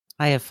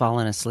I have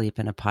fallen asleep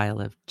in a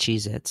pile of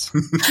Cheez-Its.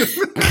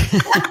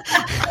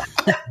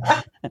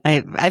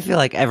 I feel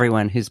like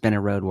everyone who's been a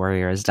road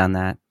warrior has done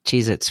that.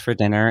 Cheez-Its for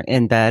dinner,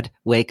 in bed,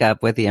 wake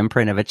up with the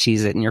imprint of a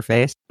Cheez-It in your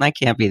face. I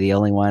can't be the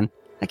only one.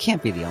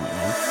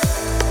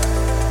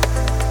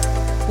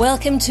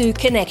 Welcome to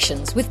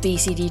Connections with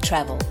BCD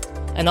Travel,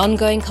 an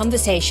ongoing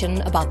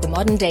conversation about the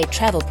modern-day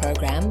travel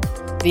program,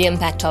 the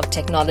impact of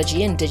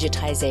technology and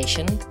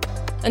digitization,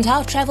 and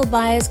how travel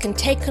buyers can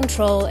take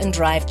control and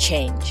drive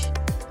change.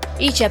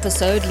 Each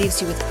episode leaves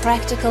you with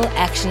practical,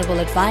 actionable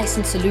advice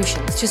and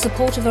solutions to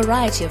support a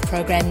variety of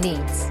program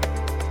needs.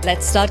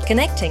 Let's start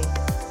connecting.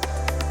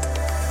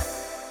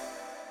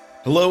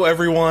 Hello,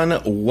 everyone.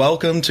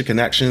 Welcome to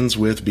Connections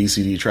with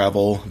BCD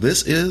Travel.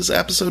 This is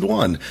episode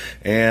 1,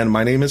 and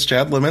my name is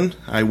Chad Lemon.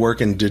 I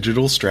work in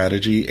digital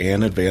strategy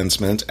and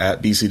advancement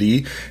at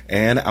BCD,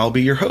 and I'll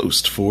be your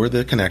host for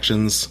the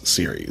Connections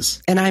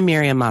series. And I'm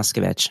Miriam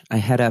Moskovich. I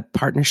head up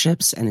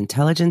partnerships and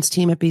intelligence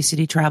team at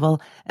BCD Travel,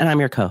 and I'm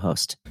your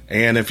co-host.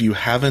 And if you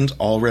haven't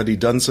already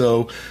done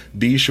so,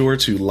 be sure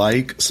to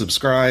like,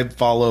 subscribe,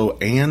 follow,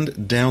 and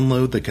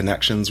download the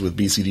Connections with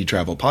BCD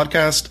Travel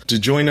podcast to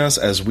join us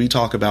as we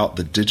talk about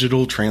the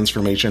digital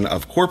transformation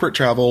of corporate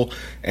travel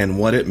and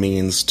what it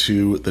means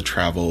to the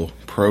travel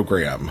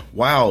program.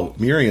 Wow,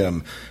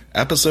 Miriam,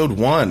 episode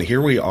 1,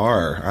 here we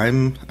are.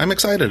 I'm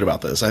excited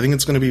about this. I think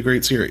it's going to be a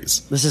great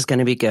series. This is going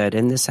to be good,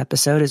 and this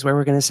episode is where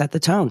we're going to set the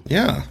tone.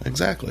 Yeah,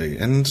 exactly.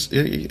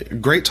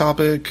 And great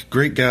topic,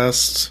 great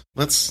guest.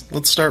 Let's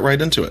start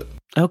right into it.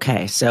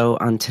 Okay, so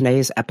on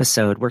today's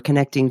episode, we're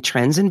connecting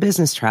trends in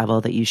business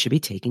travel that you should be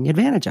taking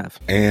advantage of.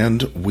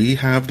 And we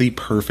have the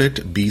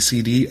perfect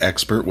BCD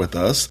expert with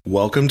us.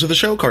 Welcome to the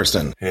show,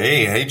 Karsten.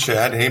 Hey,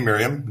 Chad. Hey,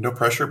 Miriam. No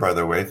pressure, by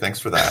the way. Thanks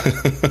for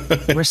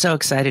that. We're so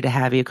excited to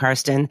have you,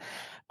 Karsten.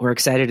 We're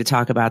excited to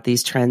talk about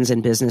these trends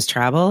in business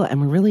travel, and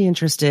we're really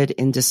interested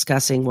in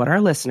discussing what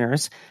our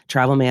listeners,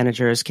 travel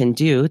managers, can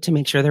do to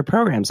make sure their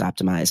program's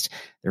optimized.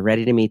 They're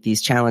ready to meet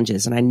these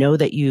challenges. And I know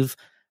that you've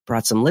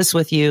brought some lists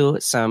with you,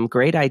 some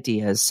great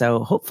ideas.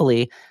 So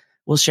hopefully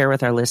we'll share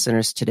with our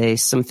listeners today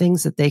some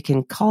things that they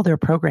can call their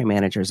program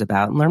managers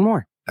about and learn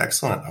more.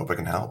 Excellent. Hope I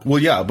can help.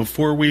 Well, yeah,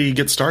 before we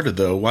get started,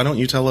 though, why don't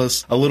you tell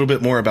us a little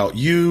bit more about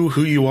you,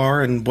 who you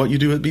are, and what you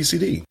do at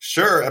BCD?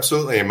 Sure,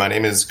 absolutely. My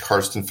name is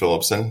Karsten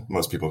Philipson.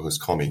 Most people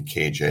just call me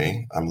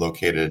KJ. I'm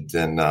located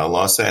in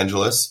Los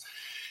Angeles.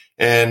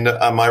 And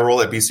my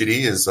role at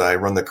BCD is I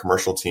run the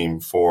commercial team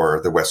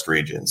for the West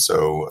region.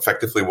 So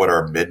effectively what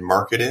our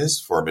mid-market is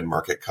for our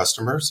mid-market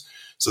customers.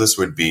 So this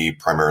would be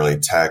primarily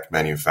tech,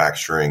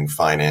 manufacturing,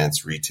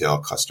 finance, retail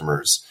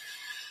customers.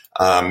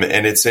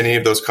 And it's any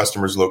of those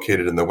customers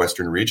located in the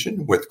Western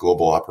region with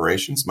global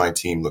operations. My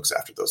team looks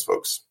after those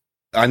folks.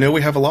 I know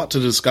we have a lot to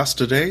discuss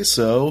today,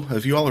 so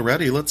if you all are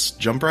ready, let's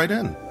jump right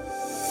in.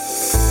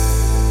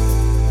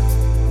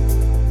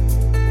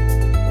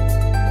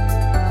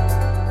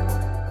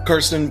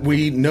 Karsten,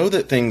 we know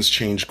that things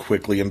change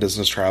quickly in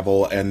business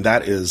travel, and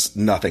that is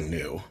nothing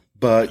new.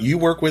 But you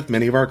work with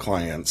many of our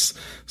clients,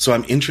 so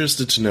I'm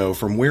interested to know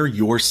from where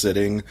you're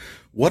sitting,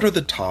 what are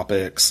the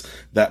topics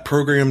that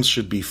programs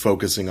should be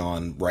focusing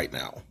on right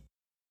now?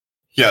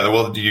 Yeah,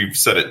 well, you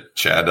said it,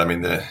 Chad. I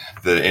mean,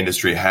 the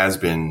industry has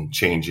been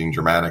changing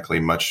dramatically,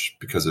 much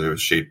because it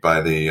was shaped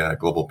by the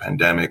global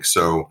pandemic.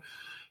 So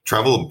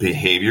travel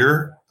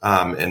behavior,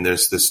 and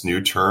there's this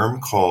new term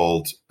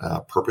called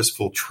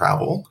purposeful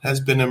travel has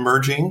been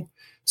emerging.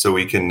 So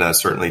we can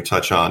certainly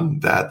touch on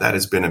that. That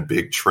has been a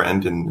big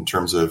trend in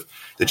terms of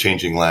the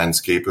changing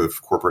landscape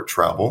of corporate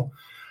travel.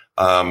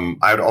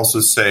 I would also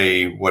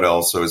say what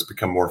also has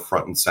become more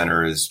front and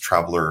center is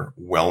traveler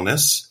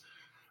wellness.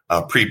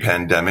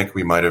 Pre-pandemic,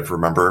 we might have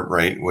remembered,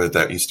 right, what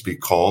that used to be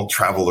called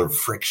traveler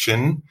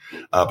friction.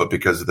 But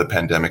because of the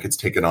pandemic, it's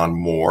taken on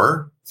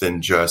more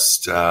than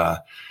just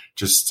the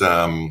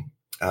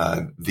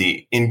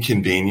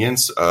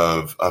inconvenience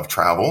of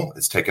travel.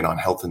 It's taken on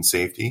health and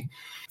safety.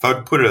 If I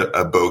would put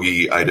a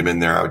bogey item in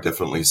there, I would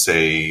definitely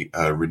say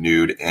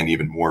renewed and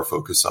even more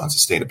focus on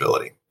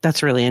sustainability.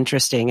 That's really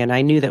interesting. And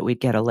I knew that we'd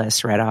get a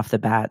list right off the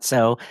bat.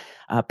 So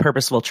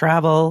purposeful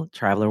travel,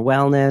 traveler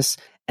wellness,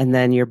 and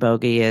then your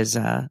bogey is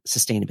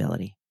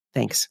sustainability.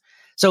 Thanks.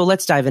 So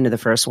let's dive into the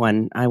first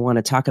one. I want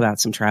to talk about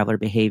some traveler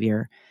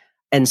behavior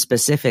and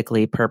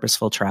specifically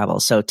purposeful travel.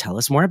 So tell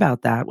us more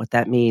about that, what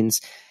that means,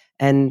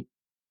 and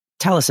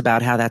tell us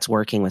about how that's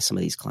working with some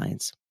of these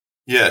clients.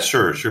 Yeah,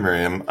 sure,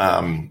 Miriam.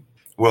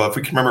 Well, if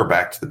we can remember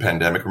back to the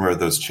pandemic, remember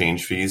those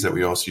change fees that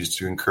we also used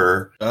to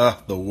incur?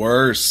 The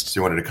worst. So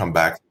you wanted to come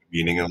back to the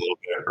meeting a little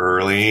bit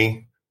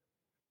early.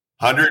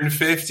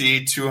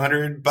 $150,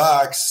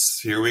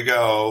 $200. Here we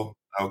go.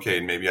 Okay,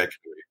 maybe I can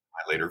wait for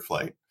my later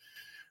flight.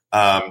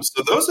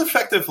 So those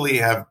effectively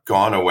have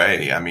gone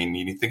away. I mean,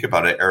 you think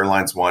about it,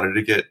 airlines wanted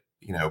to get,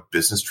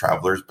 business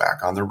travelers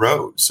back on the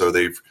road. So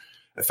they've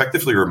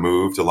effectively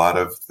removed a lot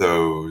of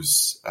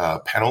those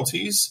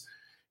penalties,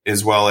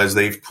 as well as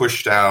they've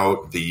pushed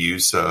out the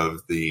use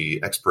of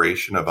the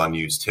expiration of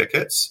unused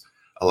tickets,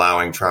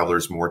 allowing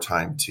travelers more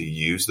time to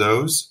use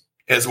those.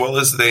 as well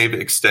as they've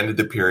extended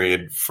the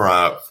period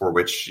for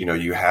which,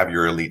 you have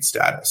your elite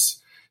status.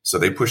 So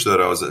they push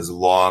those as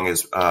long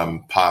as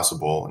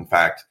possible. In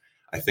fact,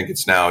 I think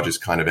it's now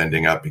just kind of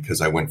ending up because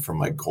I went from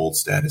my gold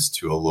status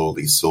to a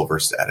lowly silver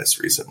status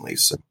recently.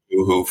 So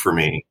boo-hoo for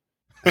me.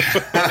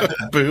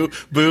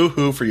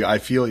 Boo-hoo for you. I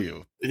feel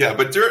you. Yeah,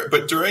 but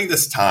during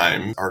this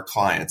time, our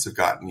clients have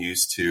gotten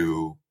used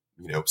to,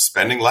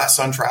 spending less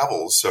on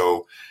travel.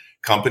 So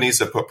companies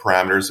have put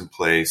parameters in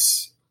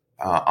place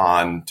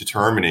on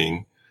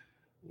determining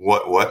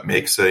what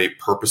makes a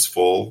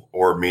purposeful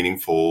or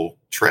meaningful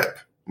trip.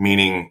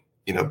 Meaning,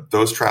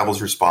 those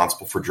travels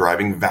responsible for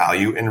driving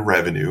value and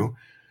revenue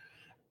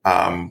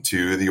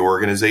to the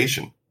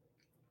organization.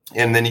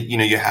 And then,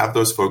 you have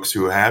those folks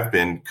who have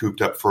been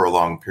cooped up for a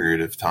long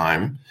period of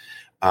time.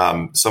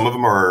 Some of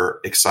them are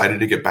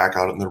excited to get back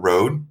out on the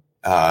road,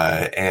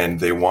 and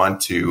they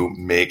want to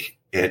make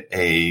it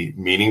a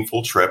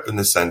meaningful trip in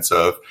the sense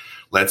of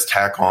let's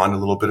tack on a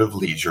little bit of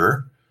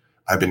leisure.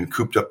 I've been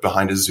cooped up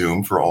behind a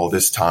Zoom for all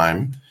this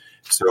time.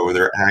 So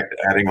they're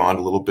adding on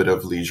a little bit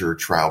of leisure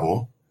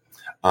travel.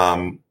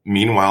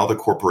 Meanwhile, the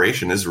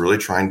corporation is really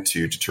trying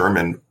to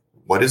determine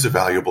what is a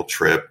valuable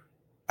trip,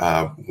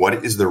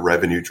 what is the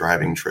revenue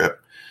driving trip.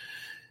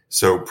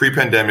 So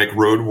pre-pandemic,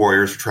 road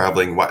warriors were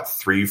traveling,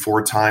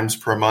 3-4 times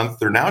per month.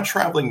 They're now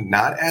traveling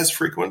not as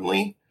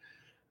frequently,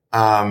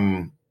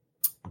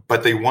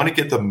 but they want to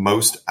get the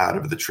most out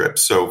of the trip.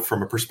 So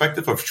from a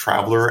perspective of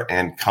traveler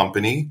and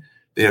company,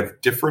 they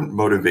have different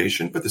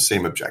motivation, but the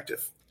same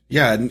objective.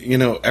 Yeah. And,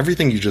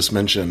 everything you just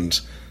mentioned,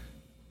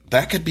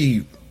 that could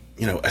be,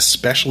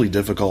 especially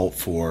difficult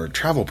for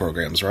travel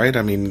programs, right?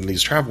 I mean,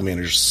 these travel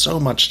managers, so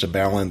much to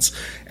balance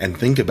and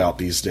think about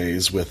these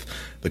days with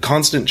the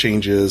constant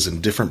changes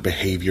and different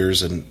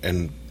behaviors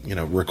and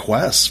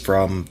requests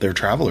from their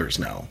travelers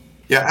now.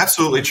 Yeah,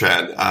 absolutely,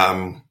 Chad.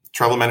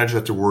 Travel managers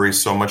have to worry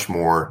so much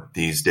more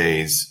these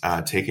days,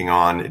 taking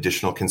on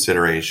additional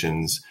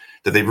considerations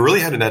that they've really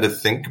had to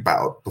think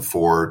about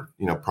before,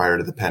 prior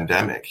to the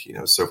pandemic.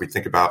 So if we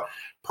think about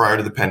prior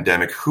to the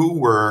pandemic, who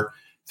were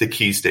the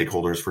key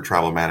stakeholders for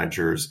travel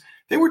managers?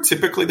 They were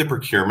typically the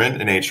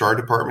procurement and HR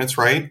departments,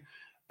 right?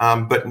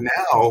 But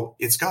now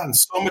it's gotten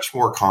so much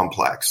more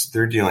complex.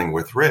 They're dealing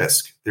with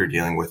risk. They're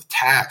dealing with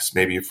tax,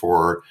 maybe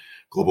for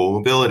global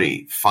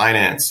mobility,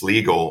 finance,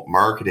 legal,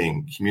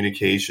 marketing,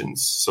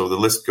 communications. So the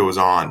list goes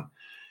on.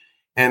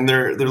 And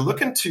they're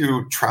looking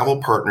to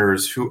travel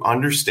partners who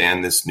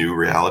understand this new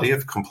reality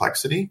of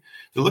complexity.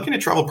 They're looking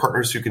at travel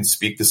partners who can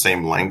speak the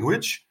same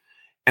language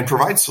and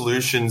provide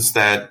solutions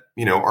that,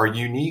 are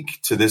unique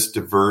to this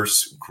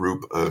diverse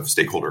group of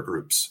stakeholder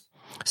groups.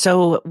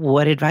 So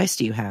what advice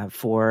do you have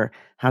for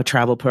how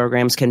travel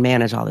programs can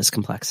manage all this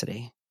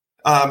complexity?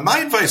 My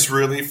advice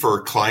really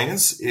for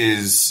clients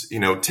is,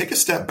 take a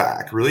step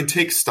back, really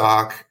take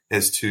stock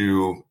as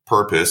to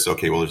purpose.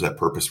 Okay, well, there's that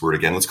purpose word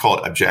again. Let's call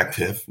it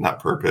objective, not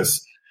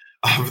purpose,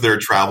 of their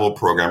travel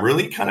program,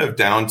 really kind of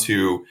down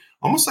to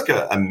almost like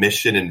a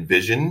mission and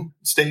vision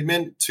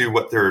statement to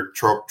what their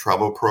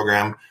travel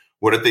program,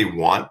 what do they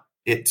want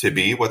it to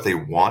be, what they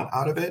want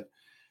out of it.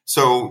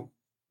 So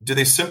do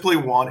they simply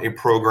want a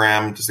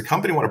program? Does the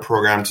company want a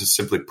program to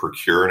simply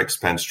procure and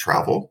expense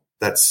travel?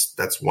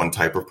 That's one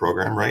type of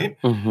program,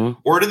 right? Mm-hmm.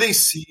 Or do they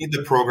see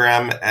the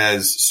program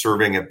as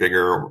serving a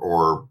bigger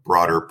or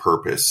broader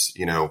purpose?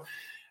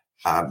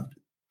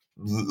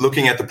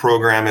 Looking at the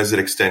program as an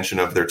extension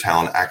of their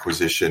talent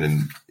acquisition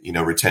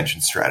and, retention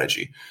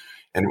strategy.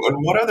 And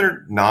what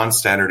other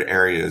non-standard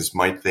areas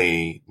might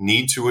they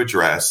need to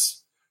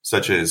address,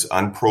 such as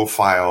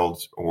unprofiled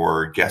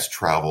or guest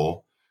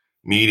travel,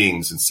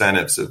 meetings,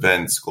 incentives,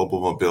 events,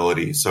 global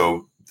mobility?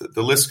 So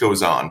the list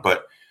goes on.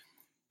 But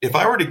if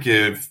I were to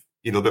give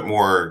a bit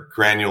more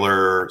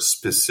granular,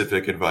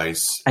 specific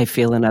advice, I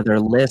feel another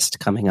list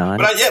coming on.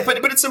 But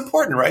it's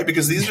important, right?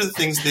 Because these are the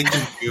things they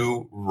can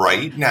do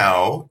right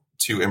now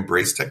to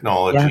embrace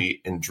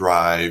technology and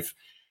drive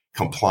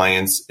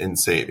compliance and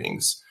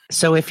savings.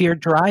 So if you're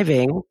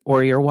driving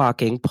or you're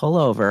walking, pull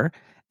over,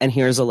 and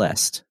here's a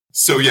list.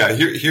 So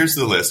here's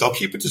the list. I'll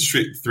keep it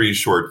to 3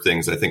 short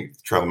things I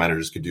think travel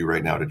managers could do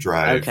right now to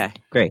drive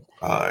great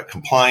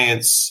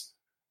compliance,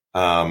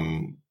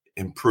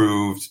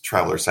 improved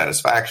traveler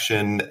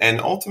satisfaction, and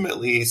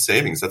ultimately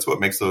savings. That's what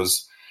makes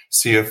those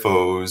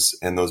CFOs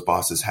and those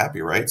bosses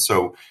happy, right?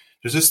 So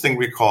there's this thing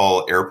we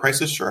call air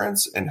price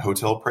assurance and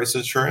hotel price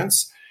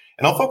assurance.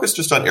 And I'll focus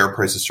just on air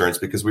price assurance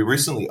because we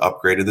recently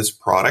upgraded this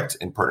product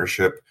in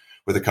partnership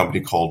with a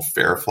company called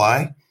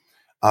Fairfly.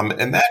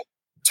 And that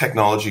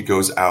technology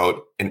goes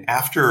out, and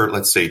after,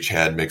 let's say,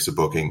 Chad makes a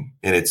booking,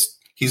 and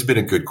he's been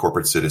a good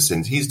corporate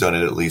citizen. He's done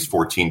it at least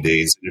 14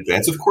 days in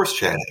advance. Of course,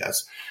 Chad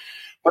has.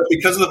 But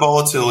because of the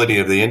volatility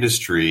of the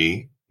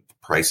industry,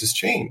 prices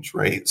change,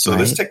 right? So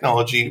this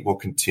technology will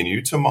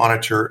continue to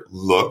monitor,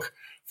 look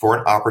for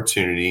an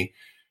opportunity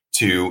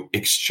to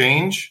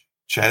exchange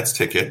Chad's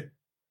ticket.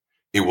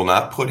 It will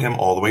not put him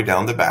all the way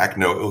down the back.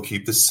 No, it will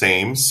keep the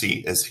same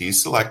seat as he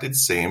selected,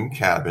 same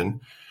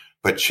cabin.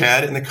 But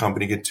Chad and the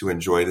company get to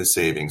enjoy the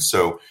savings.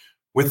 So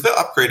With the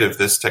upgrade of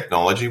this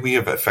technology, we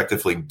have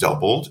effectively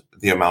doubled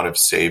the amount of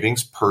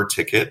savings per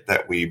ticket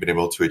that we've been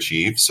able to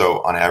achieve.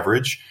 So on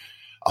average,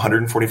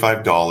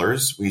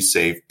 $145 we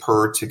save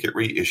per ticket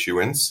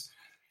reissuance.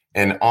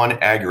 And on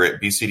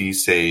aggregate, BCD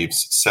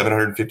saves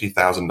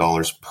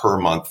 $750,000 per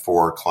month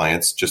for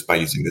clients just by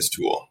using this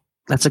tool.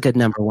 That's a good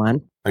number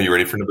one. Are you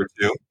ready for number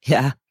two?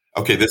 Yeah.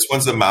 Okay, this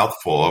one's a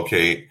mouthful.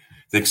 Okay,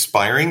 the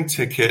expiring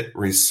ticket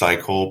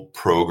recycle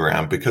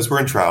program, because we're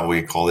in travel,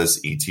 we call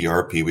this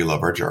ETRP. We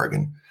love our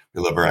jargon.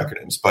 We love our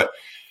acronyms. But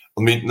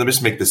let me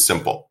just make this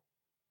simple.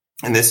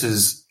 And this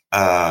is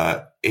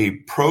a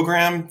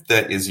program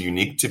that is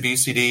unique to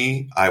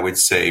BCD. I would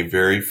say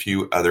very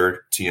few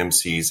other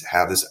TMCs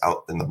have this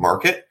out in the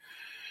market.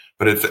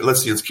 But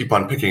let's keep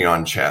on picking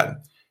on Chad.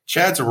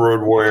 Chad's a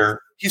road warrior.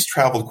 He's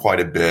traveled quite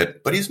a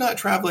bit, but he's not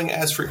traveling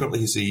as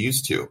frequently as he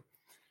used to.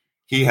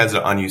 He has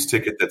an unused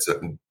ticket that's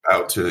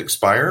about to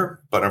expire,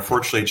 but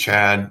unfortunately,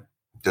 Chad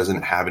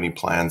doesn't have any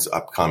plans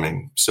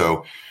upcoming.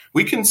 So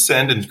we can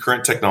send, and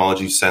current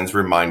technology sends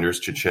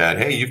reminders to Chad,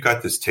 hey, you've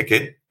got this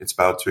ticket. It's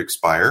about to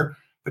expire,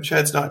 but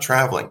Chad's not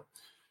traveling.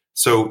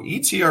 So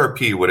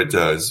ETRP, what it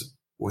does,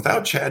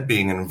 without Chad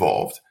being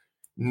involved,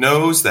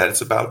 knows that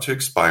it's about to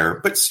expire,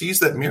 but sees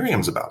that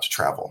Miriam's about to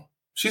travel.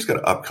 She's got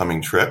an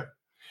upcoming trip.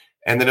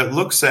 And then it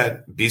looks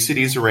at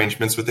BCD's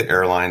arrangements with the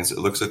airlines. It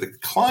looks at the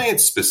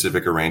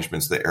client-specific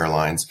arrangements of the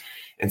airlines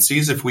and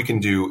sees if we can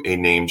do a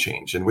name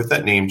change. And with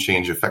that name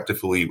change,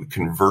 effectively, we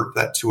convert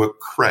that to a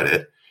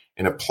credit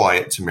and apply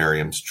it to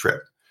Miriam's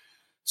trip.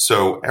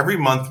 So every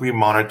month we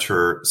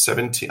monitor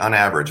on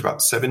average,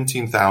 about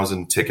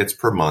 17,000 tickets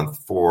per month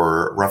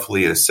for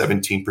roughly a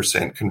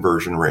 17%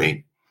 conversion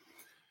rate.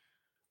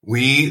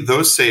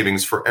 Those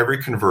savings, for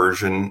every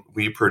conversion,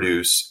 we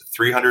produce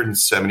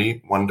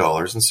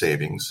 $371 in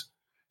savings,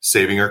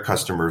 saving our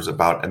customers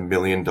about $1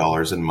 million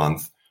a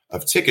month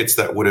of tickets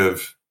that would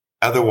have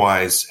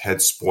otherwise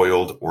had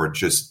spoiled or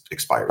just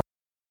expired.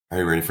 Are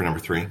you ready for number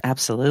three?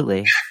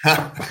 Absolutely.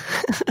 I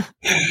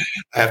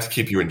have to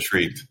keep you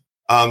intrigued.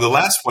 The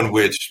last one,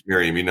 which,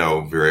 Miriam, you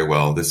know very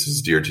well, this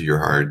is dear to your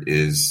heart,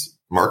 is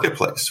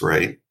Marketplace,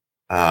 right?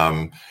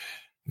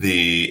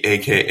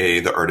 AKA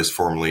the artist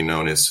formerly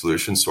known as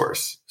Solution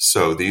Source.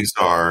 So these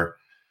are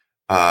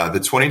the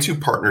 22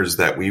 partners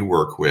that we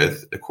work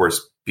with. Of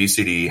course,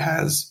 BCD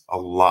has a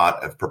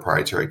lot of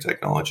proprietary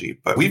technology,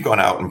 but we've gone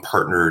out and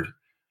partnered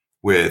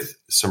with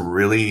some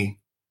really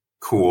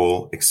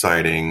cool,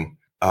 exciting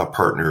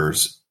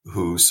partners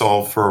who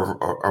solve for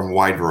a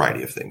wide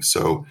variety of things.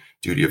 So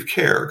duty of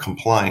care,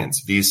 compliance,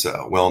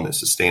 visa,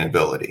 wellness,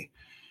 sustainability.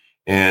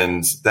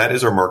 And that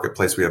is our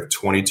marketplace. We have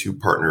 22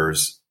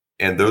 partners,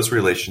 and those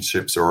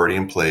relationships are already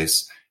in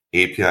place.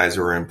 APIs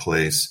are in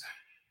place.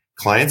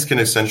 Clients can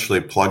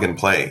essentially plug and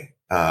play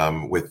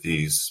with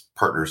these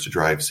partners to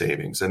drive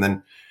savings. And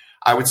then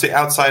I would say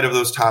outside of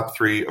those top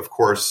three, of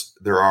course,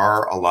 there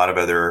are a lot of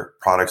other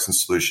products and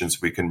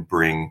solutions we can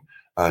bring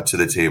to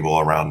the table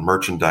around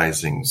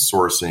merchandising,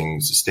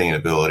 sourcing,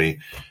 sustainability,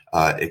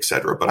 et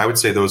cetera. But I would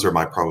say those are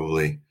my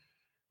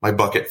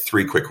bucket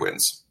three quick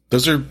wins.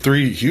 Those are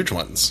three huge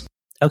ones.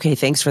 Okay,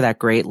 thanks for that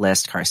great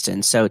list,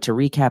 Karsten. So to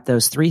recap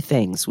those three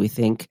things we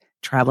think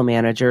travel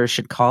managers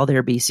should call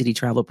their BCD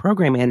travel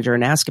program manager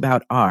and ask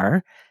about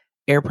are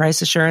air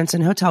price assurance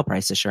and hotel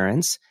price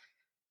assurance,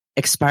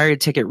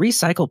 expired ticket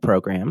recycle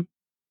program,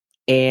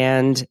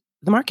 and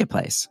the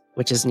marketplace,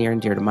 which is near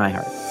and dear to my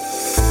heart.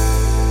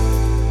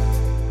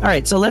 All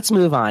right, so let's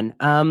move on.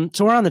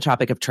 So we're on the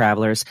topic of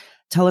travelers.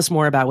 Tell us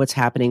more about what's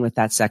happening with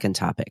that second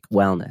topic,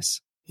 wellness.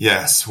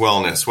 Yes,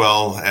 wellness.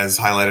 Well, as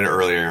highlighted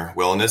earlier,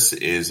 wellness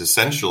is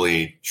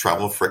essentially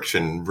travel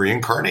friction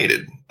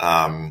reincarnated.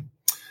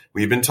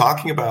 We've been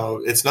talking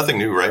about, it's nothing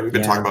new, right? We've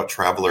been talking about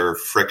traveler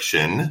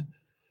friction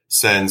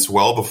since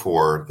well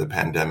before the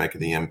pandemic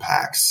and the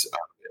impacts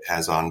it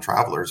has on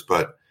travelers.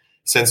 But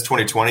since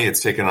 2020,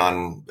 it's taken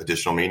on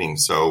additional meaning.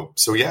 So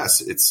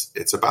yes,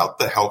 it's about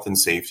the health and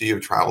safety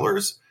of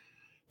travelers,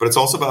 but it's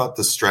also about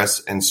the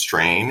stress and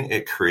strain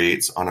it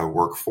creates on a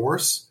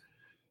workforce.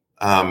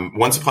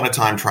 Once upon a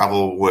time,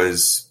 travel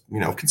was,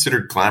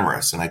 considered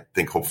glamorous. And I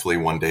think hopefully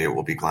one day it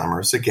will be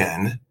glamorous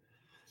again.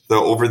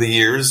 Though over the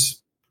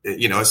years,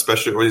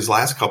 especially over these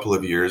last couple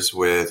of years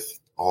with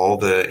all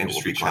the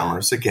industry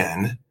challenges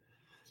again,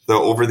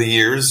 though over the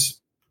years,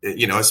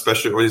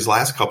 especially over these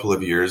last couple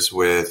of years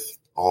with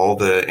all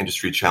the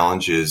industry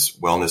challenges,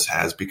 wellness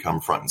has become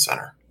front and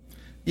center.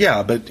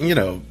 Yeah, but,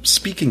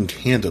 speaking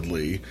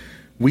candidly,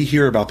 we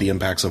hear about the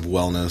impacts of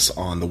wellness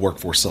on the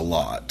workforce a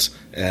lot.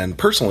 And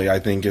personally, I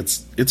think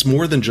it's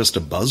more than just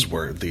a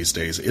buzzword these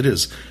days. It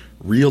is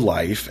real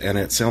life, and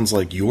it sounds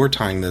like you're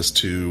tying this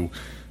to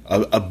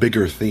a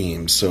bigger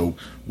theme. So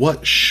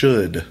what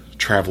should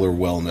traveler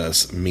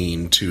wellness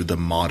mean to the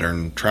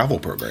modern travel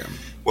program?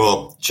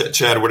 Well,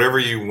 Chad, whatever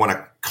you want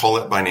to call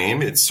it by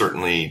name, it's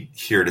certainly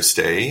here to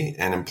stay.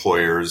 And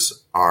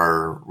employers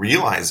are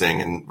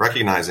realizing and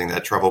recognizing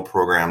that travel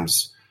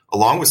programs,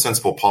 along with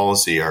sensible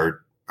policy, are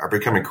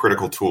becoming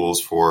critical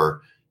tools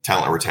for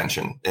talent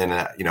retention. And,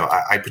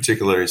 I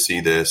particularly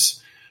see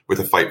this with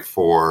the fight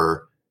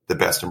for the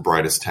best and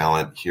brightest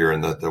talent here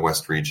in the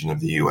West region of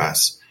the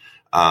U.S.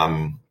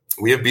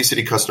 We have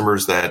BCD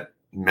customers that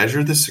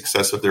measure the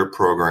success of their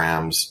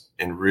programs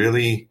and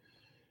really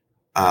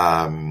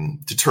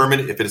determine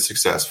if it is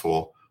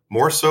successful,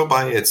 more so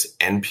by its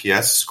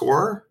NPS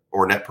score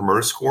or Net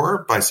Promoter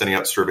Score, by sending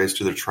out surveys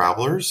to their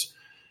travelers,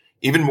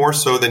 even more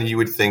so than you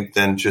would think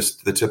than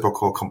just the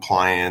typical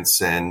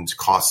compliance and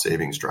cost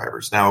savings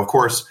drivers. Now, of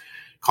course,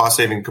 cost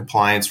saving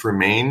compliance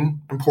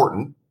remain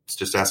important. It's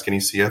just ask any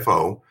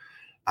CFO.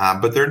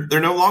 But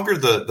they're no longer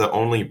the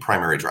only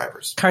primary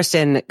drivers.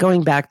 Karsten,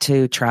 going back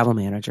to travel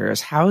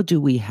managers, how do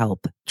we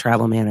help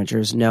travel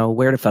managers know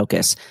where to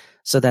focus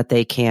so that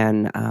they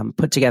can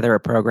put together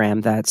a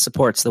program that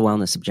supports the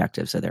wellness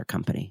objectives of their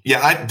company? Yeah,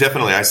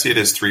 I see it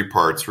as 3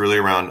 parts, really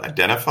around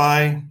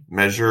identify,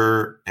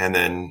 measure, and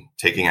then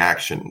taking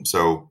action.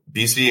 So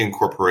BCD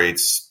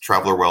incorporates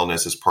traveler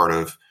wellness as part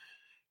of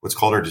what's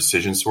called our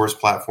Decision Source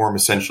platform.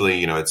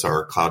 Essentially, it's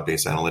our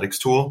cloud-based analytics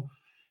tool.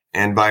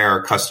 And by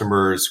our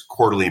customers'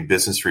 quarterly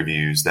business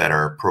reviews that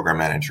our program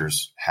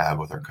managers have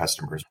with our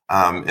customers.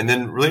 And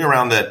then really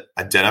around that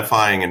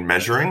identifying and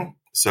measuring.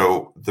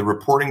 So the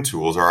reporting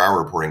tools, or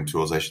our reporting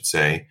tools, I should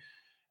say,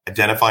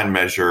 identify and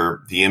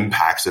measure the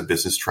impacts of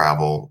business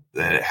travel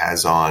that it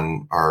has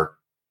on our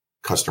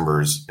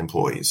customers'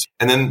 employees.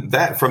 And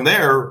then from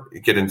there,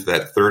 get into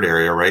that third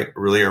area, right?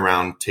 Really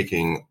around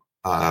taking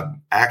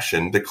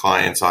action. The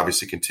clients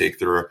obviously can take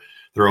their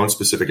own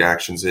specific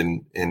actions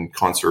in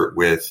concert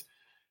with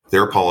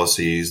their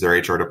policies, their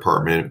HR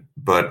department.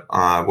 But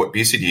what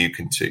BCD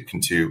can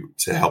do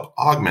to help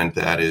augment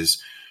that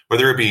is,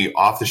 whether it be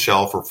off the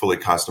shelf or fully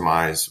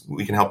customized,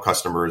 we can help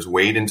customers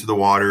wade into the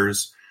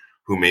waters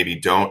who maybe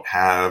don't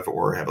have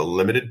or have a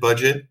limited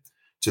budget,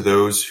 to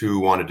those who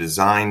want to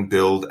design,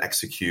 build,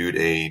 execute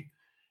a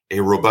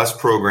robust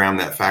program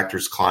that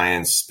factors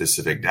clients'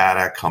 specific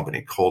data,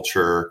 company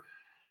culture,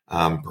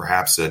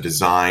 perhaps a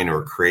design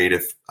or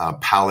creative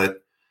palette.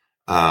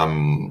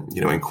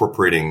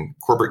 Incorporating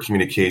corporate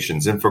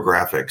communications,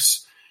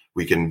 infographics.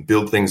 We can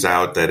build things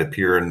out that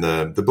appear in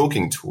the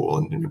booking tool,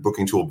 and the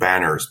booking tool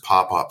banners,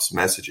 pop-ups,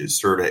 messages,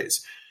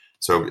 surveys.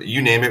 So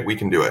you name it, we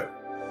can do it.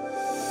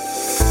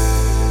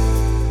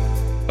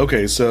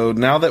 Okay, so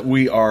now that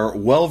we are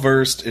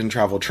well-versed in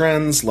travel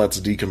trends, let's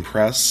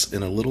decompress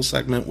in a little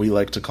segment we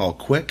like to call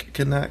Quick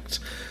Connect.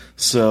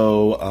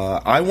 So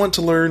I want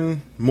to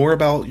learn more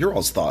about your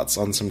all's thoughts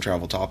on some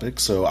travel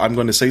topics. So I'm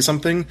going to say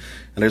something,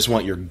 and I just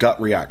want your gut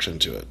reaction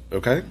to it,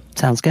 okay?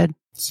 Sounds good.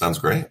 Sounds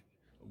great.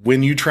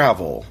 When you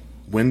travel,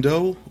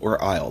 window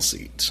or aisle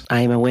seat?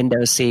 I am a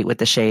window seat with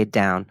the shade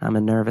down. I'm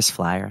a nervous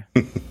flyer.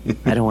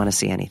 I don't want to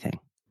see anything.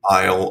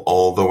 Aisle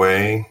all the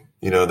way.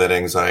 That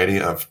anxiety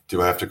of,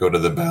 do I have to go to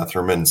the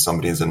bathroom and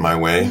somebody's in my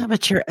way? Yeah,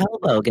 but your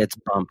elbow gets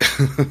bumped.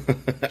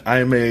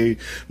 I'm a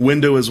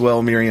window as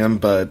well, Miriam,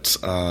 but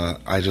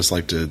I just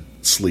like to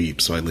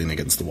sleep, so I lean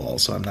against the wall,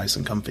 so I'm nice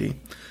and comfy.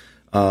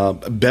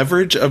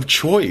 Beverage of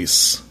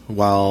choice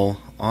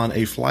while on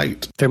a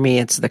flight? For me,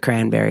 it's the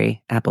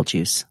cranberry apple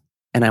juice,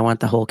 and I want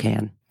the whole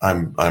can.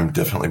 I'm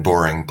definitely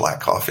boring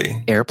black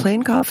coffee.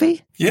 Airplane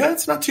coffee? Yeah,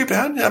 it's not too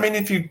bad. I mean,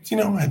 if you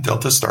had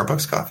Delta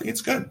Starbucks coffee,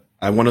 it's good.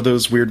 I'm one of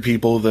those weird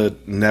people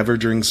that never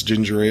drinks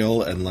ginger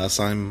ale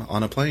unless I'm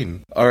on a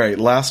plane. All right,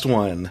 last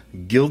one.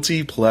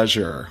 Guilty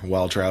pleasure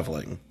while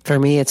traveling. For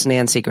me, it's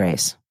Nancy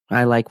Grace.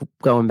 I like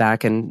going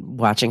back and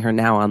watching her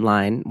now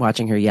online,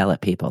 watching her yell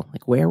at people.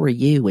 Like, where were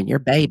you when your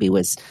baby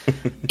was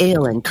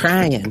ill and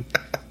crying?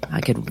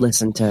 I could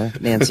listen to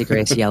Nancy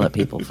Grace yell at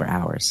people for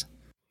hours.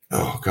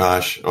 Oh,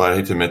 gosh. Well, I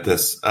hate to admit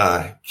this.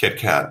 Kit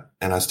Kat.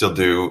 And I still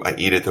do. I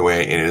eat it the way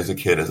I ate it as a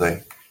kid, as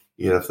I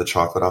eat off the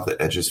chocolate off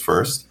the edges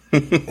first.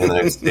 And then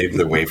I save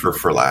the wafer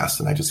for last,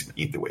 and I just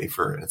eat the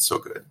wafer, and it's so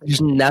good. There's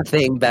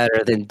nothing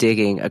better than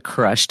digging a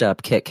crushed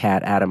up Kit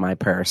Kat out of my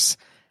purse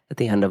at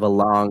the end of a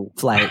long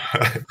flight.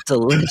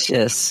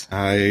 Delicious.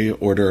 I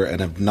order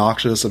an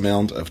obnoxious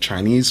amount of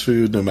Chinese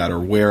food no matter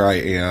where I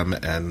am,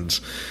 and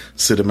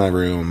sit in my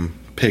room,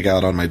 pig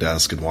out on my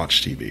desk, and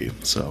watch TV.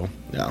 So,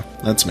 yeah,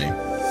 that's me.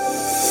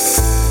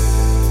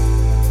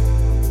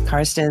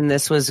 Karsten,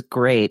 this was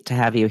great to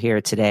have you here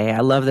today.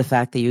 I love the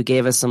fact that you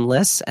gave us some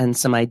lists and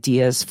some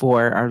ideas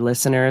for our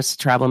listeners,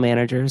 travel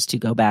managers, to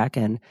go back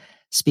and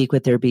speak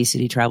with their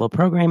BCD travel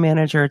program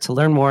manager to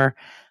learn more.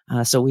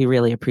 So we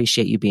really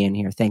appreciate you being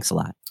here. Thanks a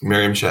lot.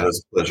 Miriam, Chad,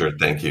 it's a pleasure.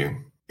 Thank you.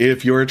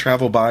 If you're a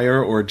travel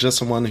buyer or just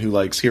someone who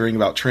likes hearing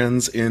about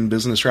trends in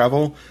business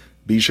travel,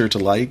 be sure to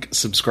like,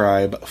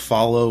 subscribe,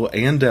 follow,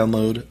 and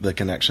download the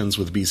Connections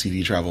with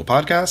BCD Travel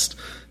podcast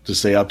to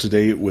stay up to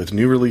date with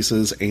new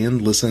releases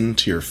and listen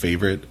to your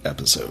favorite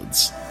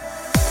episodes.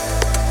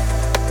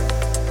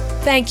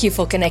 Thank you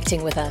for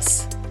connecting with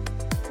us.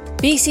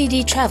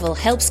 BCD Travel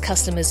helps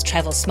customers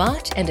travel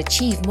smart and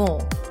achieve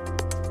more.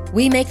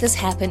 We make this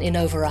happen in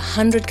over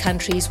 100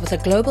 countries with a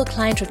global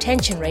client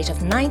retention rate of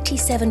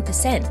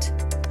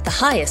 97%, the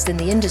highest in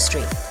the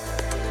industry.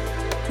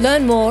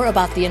 Learn more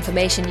about the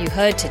information you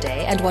heard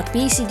today and what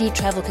BCD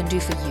Travel can do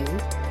for you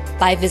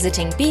by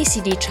visiting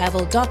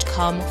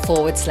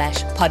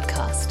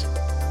bcdtravel.com/podcast.